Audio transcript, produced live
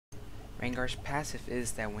Rengar's passive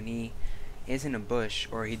is that when he is in a bush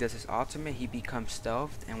or he does his ultimate, he becomes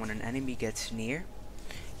stealthed, and when an enemy gets near,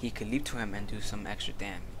 he can leap to him and do some extra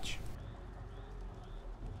damage.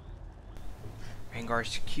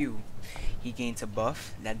 Rengar's Q, he gains a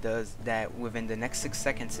buff that does that within the next 6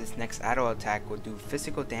 seconds his next auto attack will do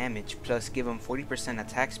physical damage plus give him 40%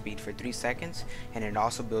 attack speed for 3 seconds, and it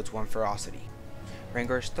also builds 1 ferocity.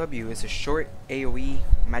 Rengar's W is a short AoE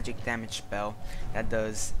magic damage spell that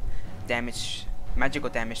does magical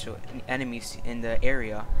damage to enemies in the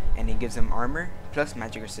area, and it gives them armor plus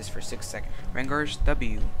magic resist for 6 seconds. Rengar's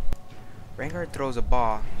W. Rengar throws a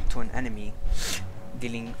ball to an enemy,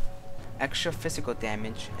 dealing extra physical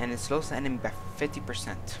damage, and it slows the enemy by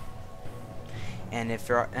 50%. And if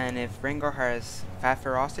Rengar has fast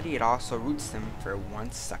ferocity, it also roots them for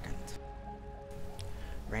 1 second.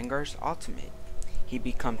 Rengar's ultimate. He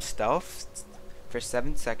becomes stealth for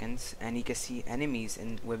 7 seconds, and he can see enemies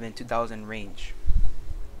within 2000 range.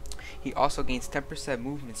 He also gains 10%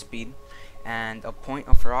 movement speed and a point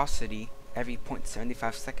of ferocity every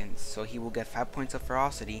 0.75 seconds, so he will get 5 points of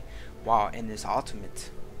ferocity while in his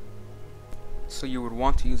ultimate. So you would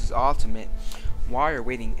want to use his ultimate while you're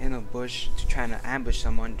waiting in a bush to try to ambush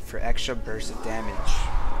someone for extra bursts of damage.